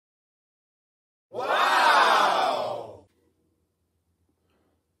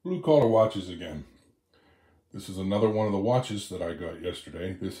Blue collar watches again. This is another one of the watches that I got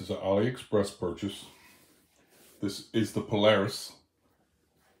yesterday. This is an AliExpress purchase. This is the Paulareis.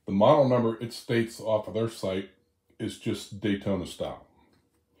 The model number it states off of their site is just Daytona Style.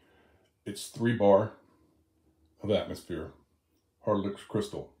 It's 3 bar of atmosphere, Hardlix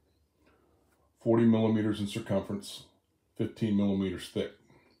crystal, 40 millimeters in circumference, 15 millimeters thick.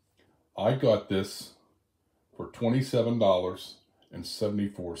 I got this for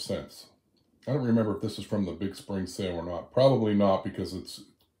 $27.74. I don't remember if this is from the big spring sale or not. Probably not, because it's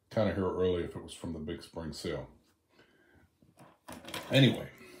kind of here early if it was from the big spring sale. Anyway,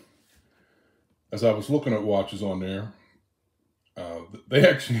 as I was looking at watches on there, they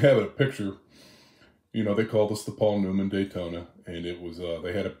actually had a picture. You know, they called this the Paul Newman Daytona, and it was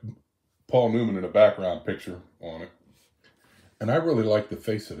they had a Paul Newman in a background picture on it. And I really like the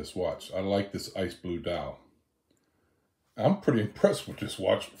face of this watch. I like this ice blue dial. I'm pretty impressed with this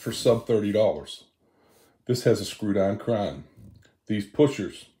watch for sub $30. This has a screwed on crown. These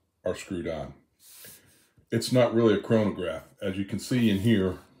pushers are screwed on. It's not really a chronograph. As you can see in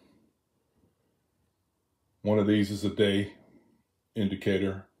here, one of these is a day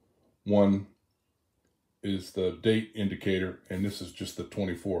indicator. One is the date indicator, and this is just the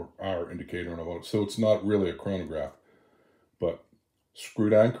 24-hour indicator on a watch. So it's not really a chronograph, but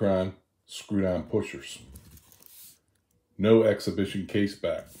screwed on crown, screwed on pushers. No exhibition case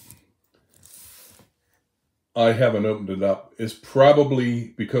back. I haven't opened it up. It's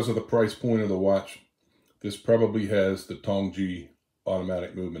probably, because of the price point of the watch, this probably has the Tongji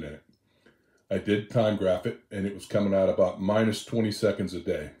automatic movement in it. I did time graph it, and it was coming out about minus 20 seconds a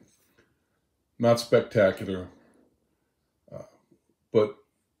day. Not spectacular, but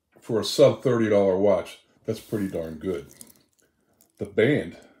for a sub $30 watch, that's pretty darn good. The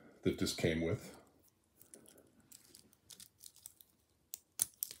band that this came with,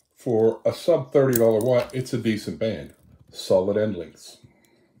 for a sub $30 watch, it's a decent band. Solid end links.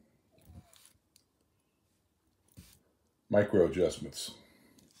 Micro adjustments.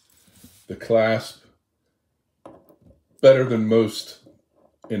 The clasp, better than most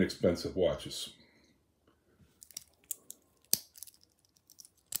inexpensive watches.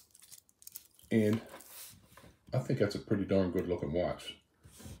 And I think that's a pretty darn good looking watch.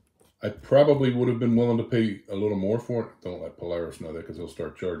 I probably would have been willing to pay a little more for it. Don't let Paulareis know that, because they'll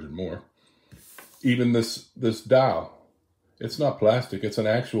start charging more. Even this dial, it's not plastic. It's an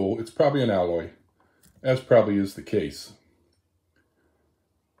actual, it's probably an alloy, as probably is the case.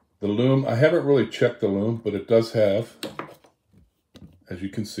 The lume, I haven't really checked the lume, but it does have, as you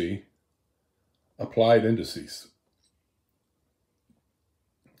can see, applied indices.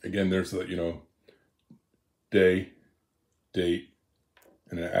 Again, there's the, you know, day, date,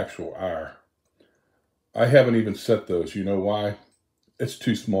 and an actual hour. I haven't even set those. You know why? It's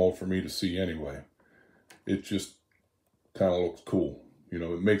too small for me to see anyway. It just kind of looks cool. You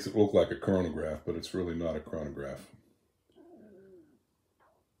know, it makes it look like a chronograph, but it's really not a chronograph.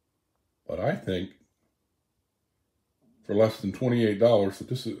 But I think for less than $28, that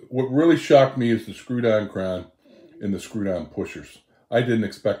this is, what really shocked me is the screwed on crown and the screwed on pushers. I didn't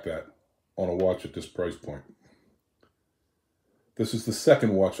expect that on a watch at this price point. This is the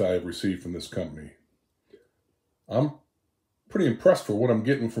second watch I have received from this company. I'm pretty impressed for what I'm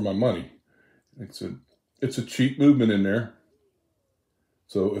getting for my money. It's a cheap movement in there.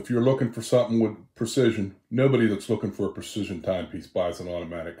 So if you're looking for something with precision, nobody that's looking for a precision timepiece buys an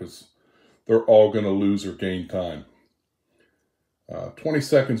automatic, because they're all going to lose or gain time. 20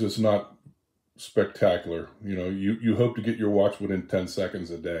 seconds is not spectacular. You know, you hope to get your watch within 10 seconds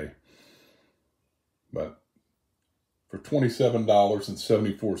a day. But for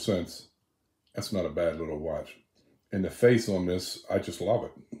 $27.74, that's not a bad little watch. And the face on this, I just love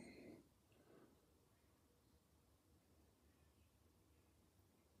it.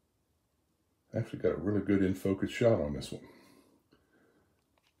 Actually got a really good in-focus shot on this one.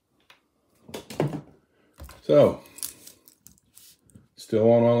 So,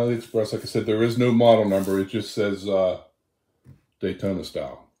 still on AliExpress. Like I said, there is no model number. It just says Daytona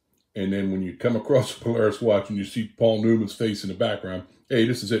Style. And then when you come across a Paulareis watch and you see Paul Newman's face in the background, hey,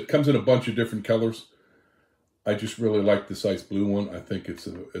 this is it. It comes in a bunch of different colors. I just really like this ice blue one. I think it's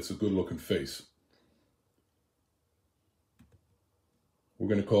a good looking face. We're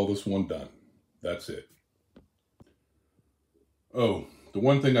going to call this one done. That's it. Oh, the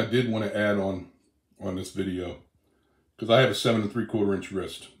one thing I did want to add on this video, because I have a 7 3/4 inch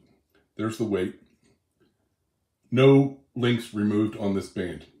wrist. There's the weight. No links removed on this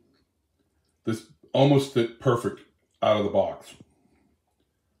band. This almost fit perfect out of the box.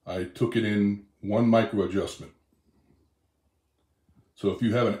 I took it in one micro adjustment. So if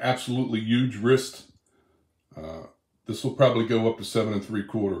you have an absolutely huge wrist, this will probably go up to 7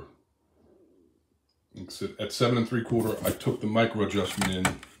 3/4. At 7 3/4, I took the micro adjustment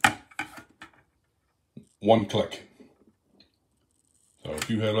in one click. So if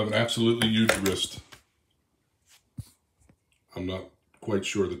you have an absolutely huge wrist, I'm not quite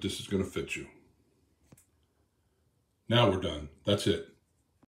sure that this is going to fit you. Now we're done. That's it.